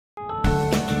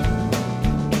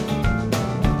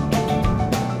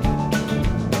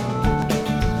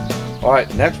All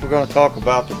right, next we're going to talk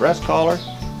about the breast collar.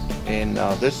 And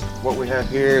what we have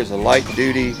here is a light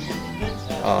duty,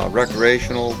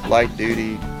 recreational light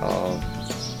duty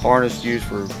harness used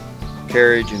for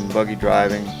carriage and buggy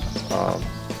driving.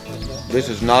 This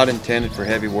is not intended for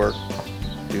heavy work.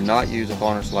 Do not use a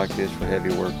harness like this for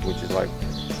heavy work, which is like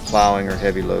plowing or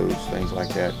heavy loads, things like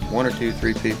that. 1 or 2,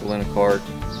 3 people in a cart,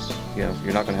 you know,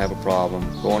 you're not going to have a problem.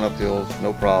 Going up hills,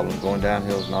 no problem. Going down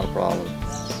hills, not a problem.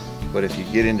 But if you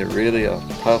get into really a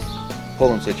tough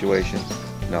pulling situation,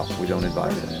 no, we don't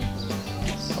advise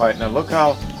that. All right, now look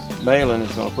how Malin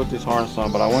is going to put this harness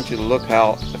on, but I want you to look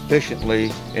how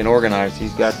efficiently and organized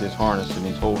he's got this harness, and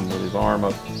he's holding with his arm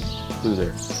up through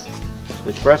there.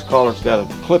 This breast collar's got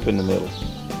a clip in the middle.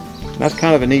 And that's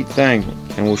kind of a neat thing,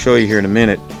 and we'll show you here in a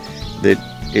minute that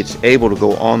it's able to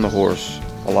go on the horse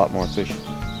a lot more efficiently.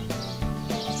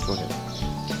 Go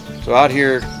ahead. So out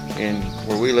here in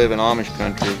where we live in Amish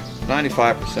country,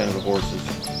 95% of the horses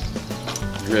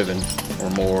driven or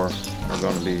more are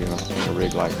going to be in a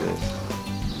rig like this.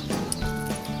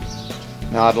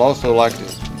 Now I'd also like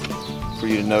for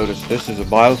you to notice this is a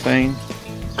biothane,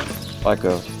 like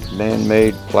a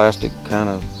man-made plastic kind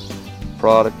of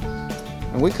product,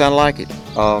 and we kind of like it.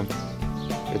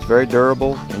 It's very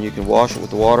durable, and you can wash it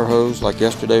with the water hose. Like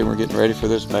yesterday when we were getting ready for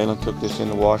this, Malin took this in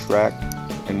the wash rack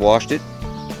and washed it.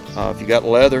 If you got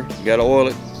leather, you got to oil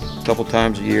it a couple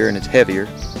times a year, and it's heavier,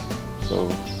 so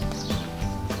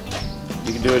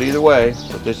you can do it either way,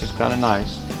 but this is kind of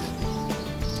nice.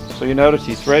 So you notice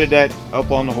he threaded that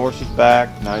up on the horse's back.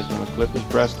 Now he's going to clip his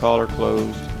breast collar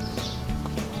closed.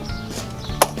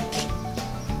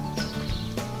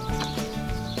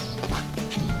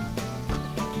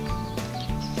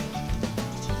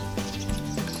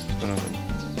 Going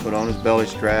to put on his belly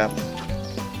strap.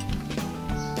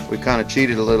 We kind of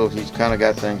cheated a little. He's kind of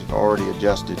got things already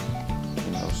adjusted,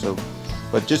 you know. So,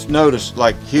 but just notice,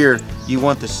 like here, you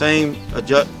want the same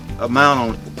amount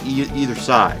on either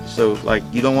side. So like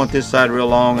you don't want this side real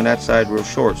long and that side real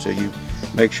short, so you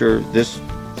make sure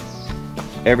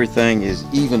everything is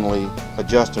evenly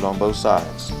adjusted on both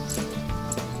sides.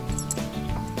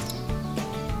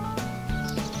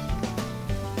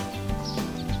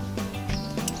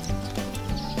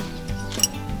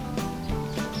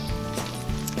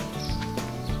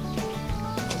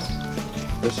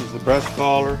 This is the breast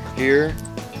collar here.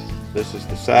 This is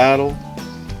the saddle.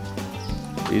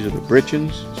 These are the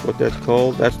britchens, that's what that's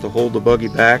called. That's to hold the buggy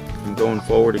back and going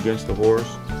forward against the horse.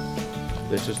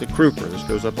 This is the crupper. This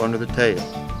goes up under the tail.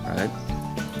 All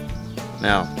right.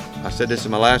 Now, I said this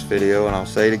in my last video, and I'll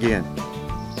say it again.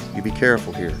 You be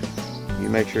careful here. You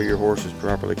make sure your horse is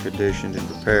properly conditioned and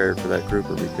prepared for that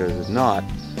crupper, because if not,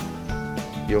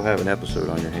 you'll have an episode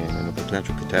on your hand and a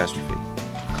potential catastrophe.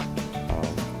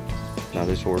 Now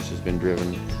this horse has been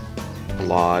driven a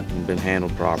lot and been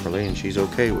handled properly, and she's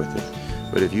okay with it.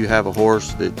 But if you have a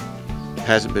horse that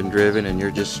hasn't been driven and you're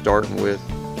just starting with,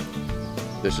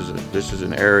 this is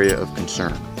an area of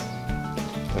concern.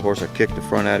 The horse will kick the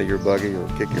front out of your buggy or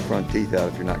kick your front teeth out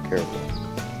if you're not careful.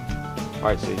 All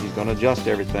right, so he's going to adjust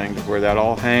everything to where that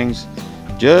all hangs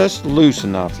just loose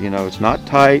enough. You know, it's not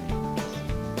tight,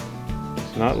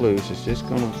 it's not loose. It's just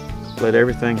going to let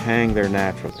everything hang there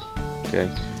naturally.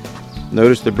 Okay.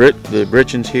 Notice the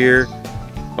britchens here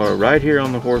are right here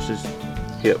on the horse's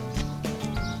hip.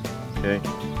 Okay,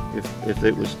 if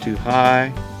it was too high,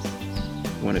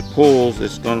 when it pulls,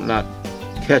 it's going to not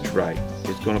catch right.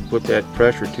 It's going to put that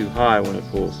pressure too high when it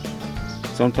pulls.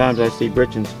 Sometimes I see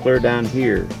britchens clear down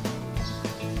here,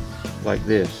 like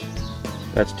this.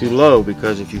 That's too low,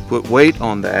 because if you put weight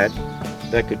on that,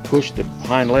 that could push the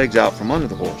hind legs out from under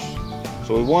the horse.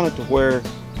 So we want it to where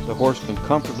the horse can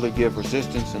comfortably give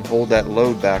resistance and hold that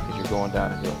load back as you're going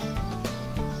down a hill.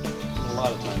 A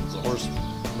lot of times the horse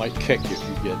might kick if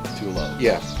you get too low.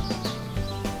 Yes.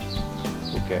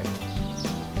 Okay.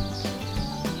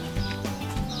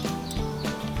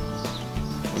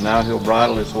 And now he'll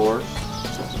bridle his horse.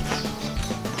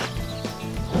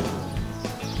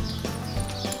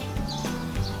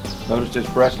 Notice this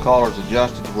breast collar is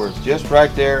adjusted to where it's just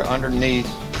right there underneath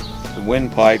the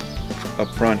windpipe up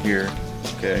front here.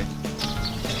 Okay.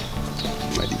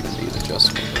 Might even need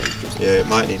adjustment. Yeah, it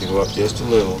might need to go up just a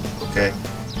little. Okay.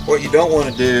 What you don't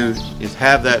want to do is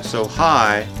have that so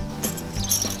high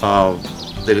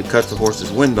that it cuts the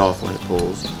horse's wind off when it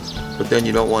pulls, but then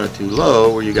you don't want it too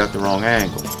low where you got the wrong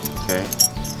angle. Okay.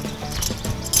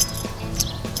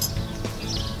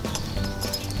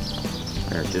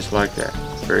 There, just like that.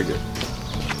 Very good.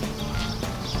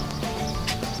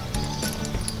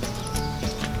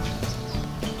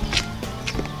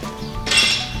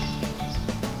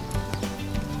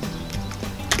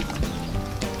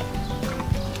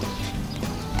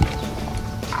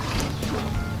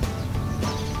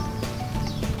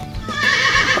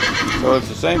 So it's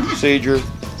the same procedure,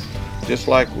 just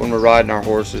like when we're riding our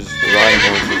horses, the riding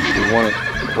horses. We want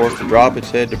the horse to drop its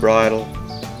head to bridle.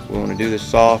 We want to do this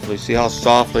softly. See how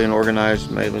softly and organized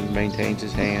Malin maintains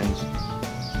his hands.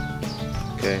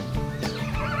 Okay.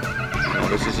 Now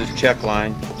this is his check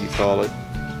line, you call it.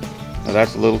 Now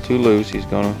that's a little too loose. He's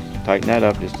going to tighten that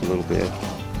up just a little bit.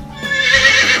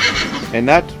 And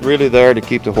that's really there to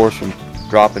keep the horse from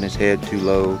dropping his head too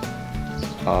low,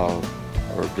 or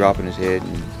dropping his head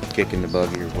and kicking the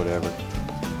buggy or whatever.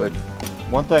 But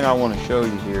one thing I want to show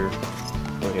you here,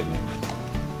 go ahead, man.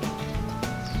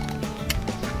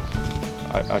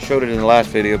 I showed it in the last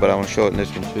video, but I want to show it in this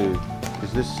one too,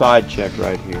 is this side check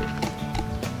right here.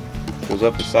 Goes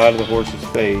up the side of the horse's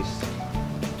face.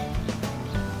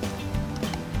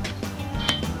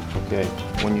 Okay,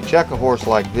 when you check a horse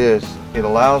like this, it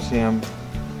allows him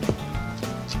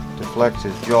to flex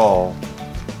his jaw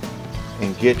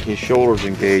and get his shoulders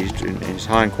engaged and his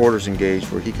hind quarters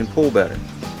engaged where he can pull better.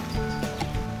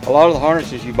 A lot of the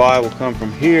harnesses you buy will come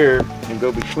from here and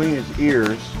go between his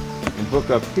ears and hook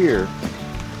up here,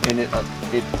 and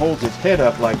it holds his head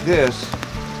up like this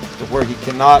to where he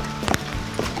cannot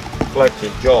flex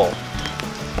his jaw.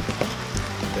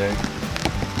 Okay,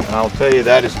 and I'll tell you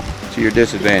that is to your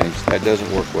disadvantage. That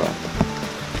doesn't work well.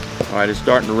 All right, it's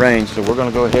starting to rain, so we're going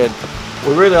to go ahead.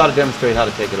 We really ought to demonstrate how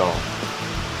to take it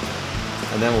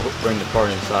off, and then we'll bring the cart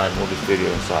inside and we'll just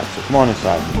video inside. So come on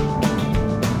inside.